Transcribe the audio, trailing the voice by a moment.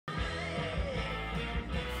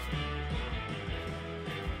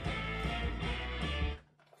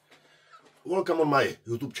welcome on my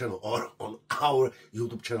YouTube channel, or on our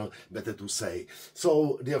YouTube channel, better to say.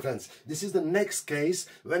 So, dear friends, this is the next case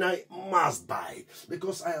when I must buy,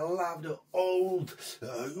 because I love the old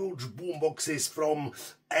huge boomboxes from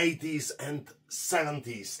 80s and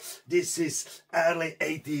 70s. This is early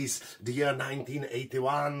 80s, the year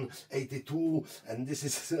 1981, 82, and this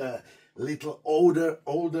is little older,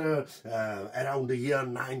 around the year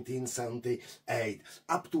 1978.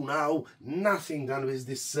 Up to now, nothing done with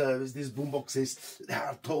these boomboxes. They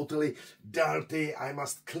are totally dirty. I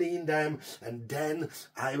must clean them, and then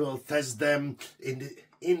I will test them in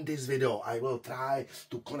this video. I will try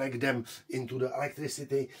to connect them into the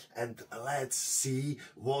electricity, and let's see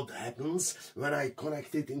what happens when I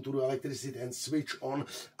connect it into the electricity and switch on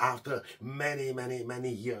after many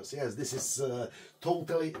years. Yes, this is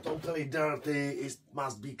totally dirty. It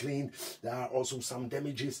must be cleaned. There are also some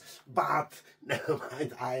damages, but never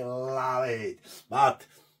mind, I love it. But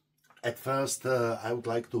at first I would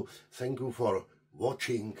like to thank you for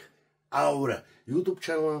watching our YouTube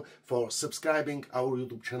channel, for subscribing our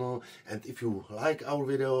YouTube channel, and if you like our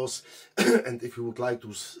videos and if you would like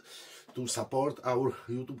to support our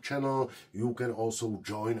YouTube channel, you can also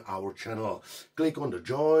join our channel. Click on the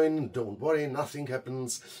join, don't worry, nothing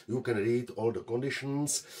happens. You can read all the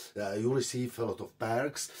conditions, you receive a lot of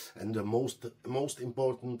perks, and the most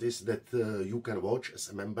important is that you can watch as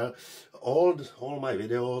a member all my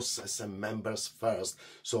videos as a members first.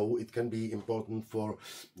 So it can be important for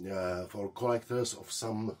collectors of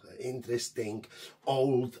some interesting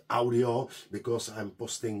old audio, because I'm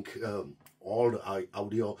posting all the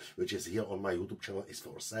audio which is here on my YouTube channel is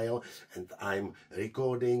for sale, and I'm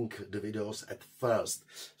recording the videos at first,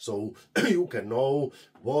 so you can know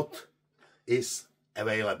what is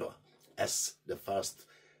available as the first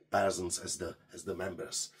persons, as the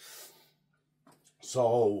members.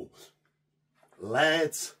 So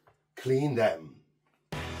let's clean them.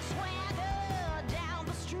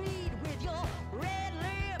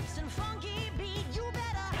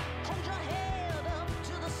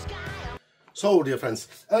 So, dear friends,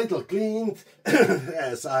 a little cleaned.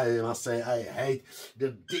 Yes, I must say I hate the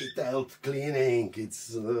detailed cleaning.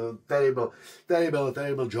 It's a terrible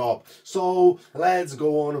job. So let's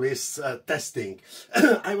go on with testing.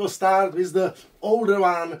 I will start with the older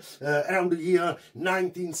one, around the year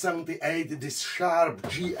 1978, this Sharp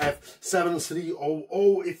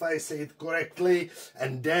GF-8787, if I say it correctly,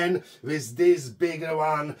 and then with this bigger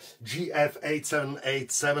one,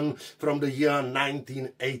 GF-8787 from the year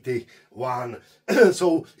 1981.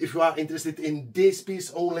 So if you are interested in this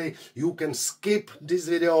piece only, you can skip this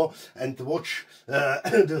video and watch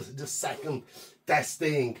the second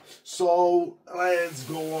testing. So let's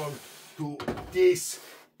go on to this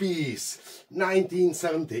piece,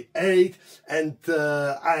 1978, and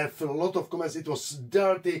I have a lot of comments. It was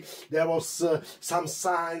dirty. There was some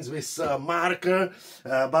signs with marker,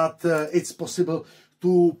 but it's possible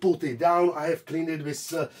to put it down. I have cleaned it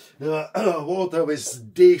with water,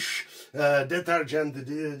 with dish detergent,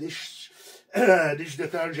 dish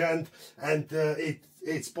detergent, and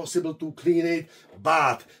it's possible to clean it,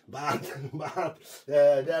 but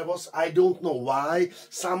there was, I don't know why,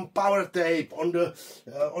 some power tape on the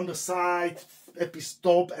side, a piece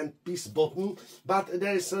top and piece bottom, but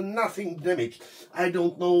there is nothing damaged. I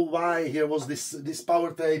don't know why here was this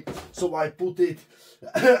power tape, so I put it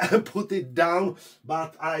down,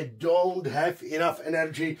 but I don't have enough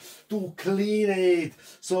energy to clean it.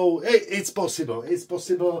 So it's possible.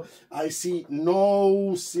 I see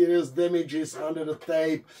no serious damages under the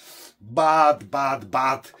tape, but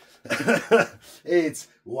it's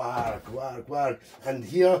work. And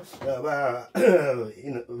here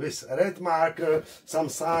with red marker, some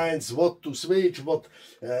signs what to switch, what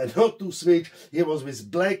not to switch. Here was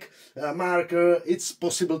with black marker. It's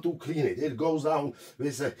possible to clean it. It goes down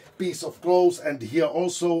with a piece of cloth, and here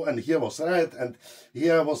also, and here was red, and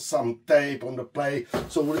here was some tape on the plate.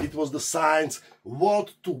 So it was the signs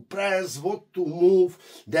what to press, what to move,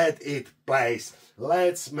 that it plays.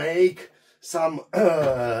 Let's make some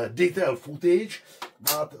detailed footage,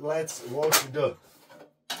 but let's watch the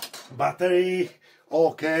battery.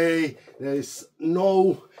 Okay, there is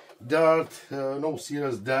no dirt, no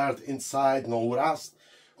serious dirt inside, no rust.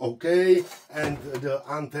 Okay, and the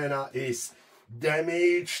antenna is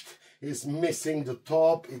damaged, is missing the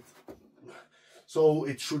top. So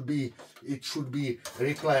it should be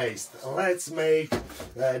replaced. Let's make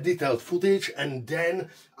detailed footage, and then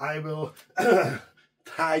I will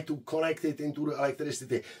try to connect it into the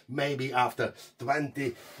electricity, maybe after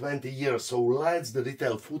 20 years. So let's the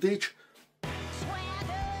detailed footage.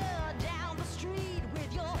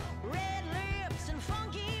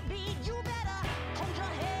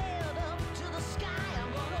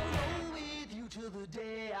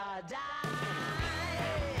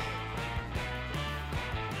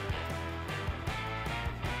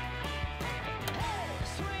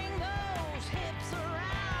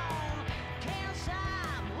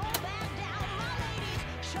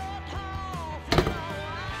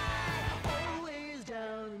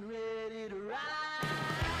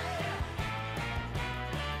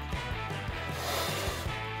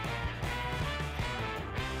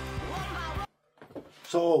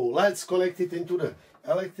 So let's connect it into the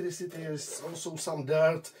electricity. There's also some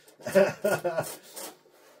dirt.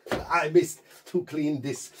 I missed to clean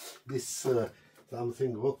this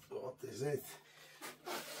something. What is it?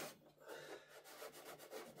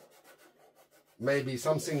 Maybe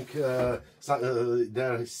something.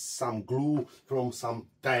 There is some glue from some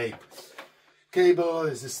tape. Cable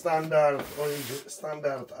is a standard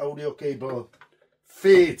audio cable.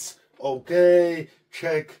 Fits. Okay.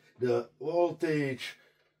 Check the voltage.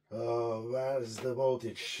 Where is the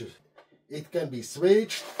voltage? It can be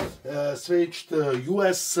switched,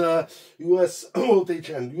 US voltage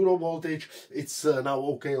and Euro voltage. It's now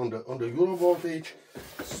okay on the Euro voltage.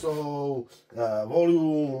 So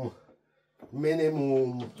volume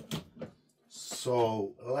minimum.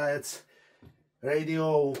 So let's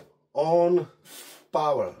radio on,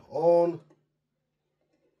 power on,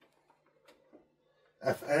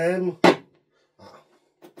 FM.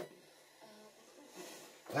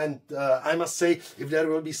 And I must say, if there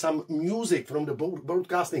will be some music from the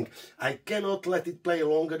broadcasting, I cannot let it play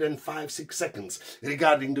longer than 5-6 seconds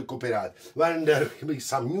regarding the copyright. When there will be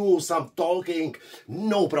some news, some talking,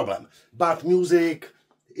 no problem. But music,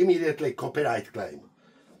 immediately copyright claim.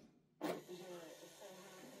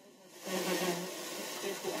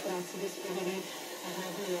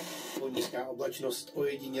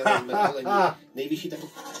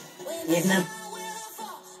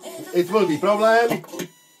 It will be problem.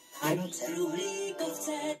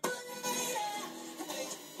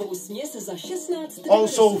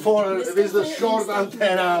 Also for with the short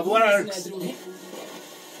antenna works.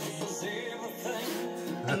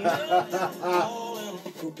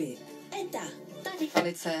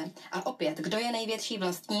 A opět, kdo je největší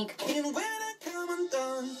vlastník?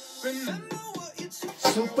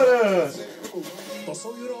 Super. To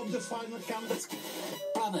jsou Europe the Final Countdown.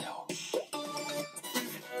 Paneo.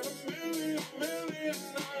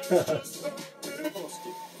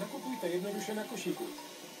 Nakupujte jednoduše na košíku.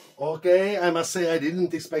 Okay, I must say I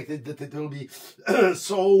didn't expect it that it will be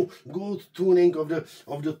so good tuning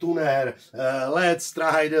of the tuner. Let's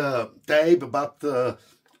try the tape, but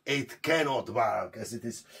it cannot work as it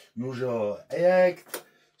is usual act.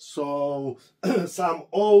 So some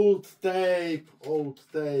old tape.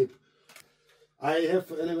 I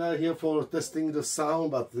have anywhere here for testing the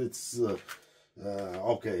sound, but it's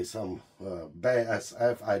okay, some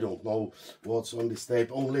BSF, I don't know what's on this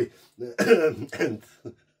tape only. And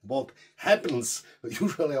what happens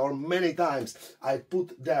usually or many times, I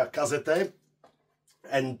put the cassette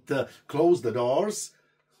and close the doors,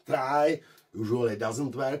 try, usually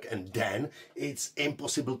doesn't work, and then it's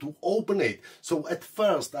impossible to open it. So at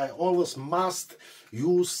first I always must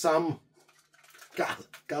use some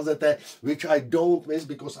cassette, which I don't miss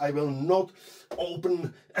because I will not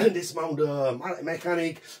open and dismount the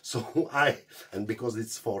mechanic. So and because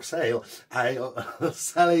it's for sale, I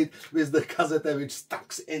sell it with the cassette which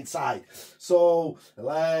stuck inside. So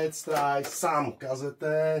let's try some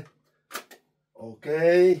cassette.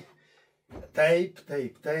 Okay, tape,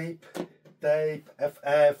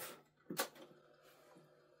 FF.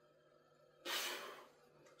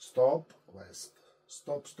 Stop, west,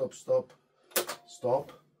 stop,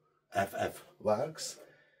 FF works,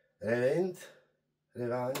 rewind,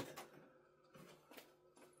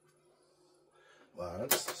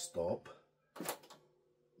 works, stop.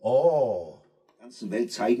 Oh! Der ganzen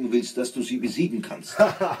Welt zeigen willst, dass du sie besiegen kannst.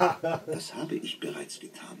 Das habe ich bereits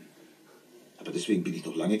getan. Aber deswegen bin ich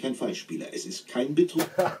noch lange kein Fallspieler. Es ist kein Betrug.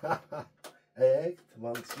 Act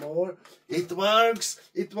once more. It works,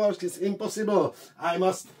 it's impossible. I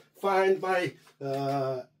must find my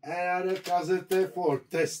another cassette for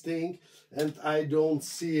testing and I don't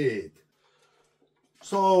see it.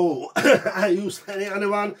 So I used any other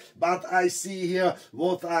one, but I see here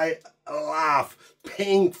what I love,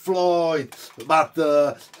 Pink Floyd, but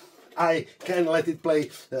I can let it play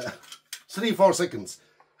 3-4 seconds.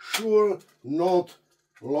 Sure, not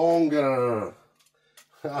longer.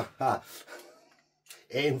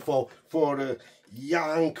 Info for the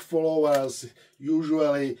young followers.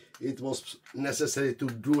 Usually it was necessary to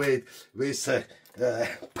do it with a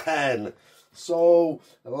pen. So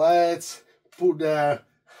let's put there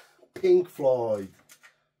Pink Floyd.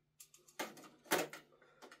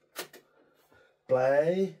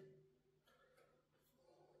 Play.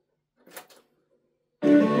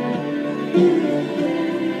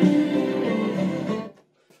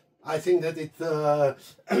 I think that it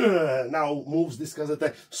now moves this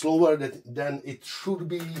cassette slower than it should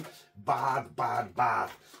be. Bad.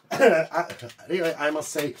 Really, I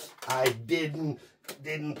must say, I didn't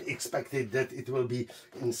expect it that it will be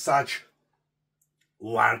in such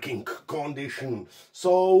working condition.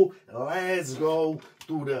 So let's go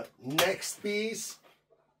to the next piece.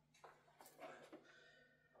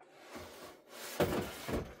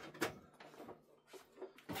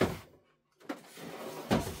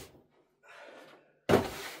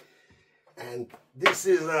 And this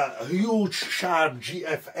is a huge Sharp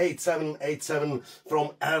GF-8787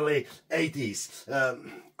 from early 80s.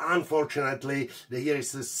 Unfortunately, here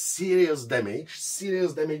is a serious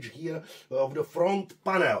damage here of the front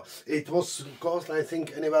panel. It was caused, I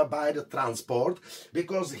think, anyway by the transport,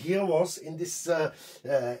 because here was in this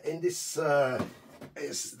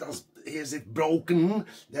is it broken?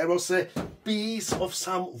 There was a piece of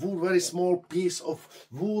some wood, very small piece of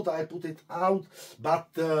wood. I put it out, but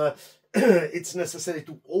it's necessary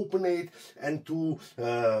to open it and to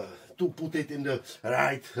put it in the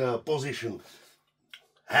right position.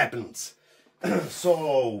 Happens.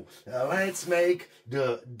 So let's make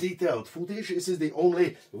the detailed footage. This is the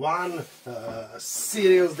only one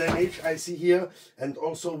serious damage I see here, and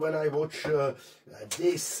also when I watch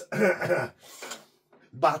this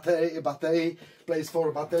battery place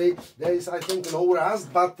for battery, there is, I think, no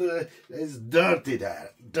rust, but it's dirty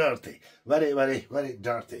there, very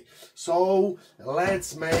dirty. So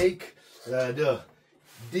let's make the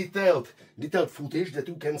detailed footage that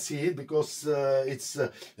you can see it, because it's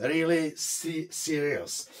really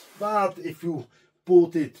serious. But if you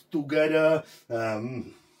put it together,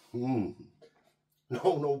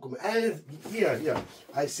 no comment. And here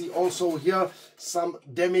I see also here some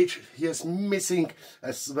damage. Here's missing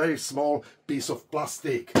a very small piece of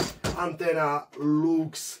plastic. Antenna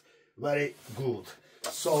looks very good.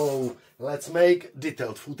 So let's make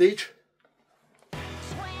detailed footage.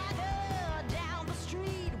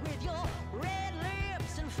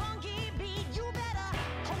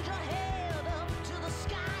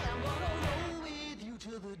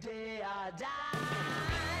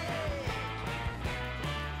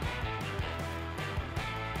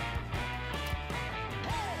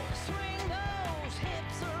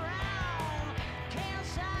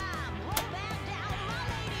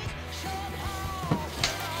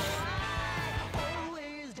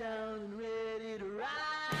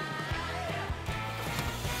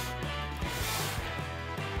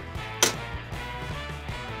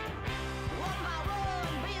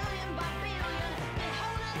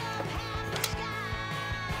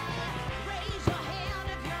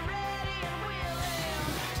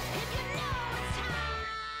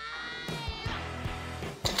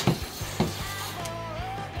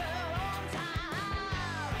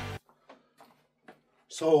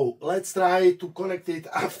 So let's try to connect it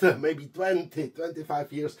after maybe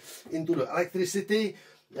 20-25 years into the electricity.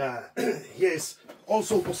 Yes,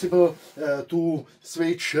 also possible to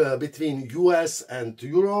switch between US and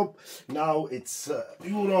Europe. Now it's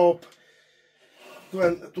Europe,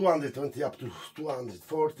 220 up to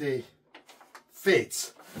 240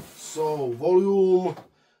 fits. So volume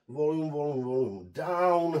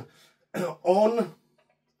down, on,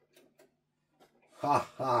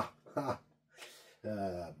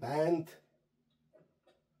 band,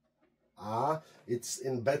 it's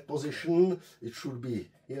in bad position, it should be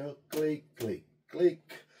here, click,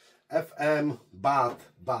 FM, but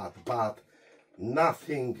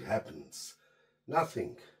nothing happens,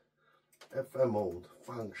 nothing. FM mode,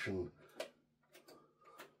 function.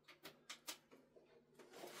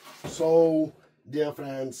 So, dear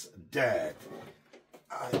friends, dead.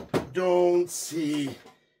 I don't see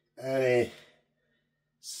any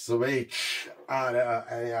switch,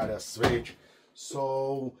 any other switch,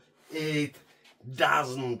 so it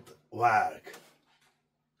doesn't work.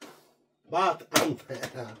 But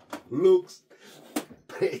antenna looks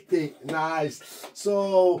pretty nice.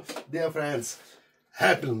 So, dear friends,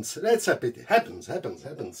 happens. That's a pity. Happens.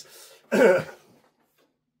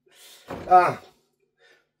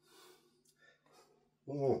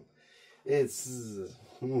 It's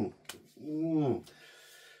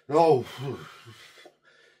no.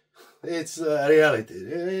 It's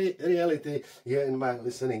reality. Here in my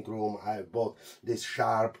listening room, I bought this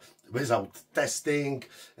Sharp without testing,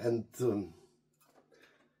 and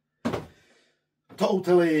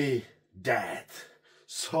totally dead.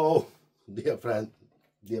 So, dear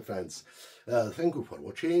friends, thank you for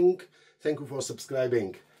watching. Thank you for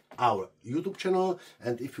subscribing our YouTube channel,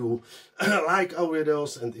 and if you like our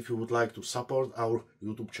videos and if you would like to support our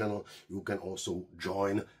YouTube channel, you can also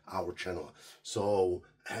join our channel. So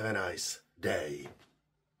have a nice day.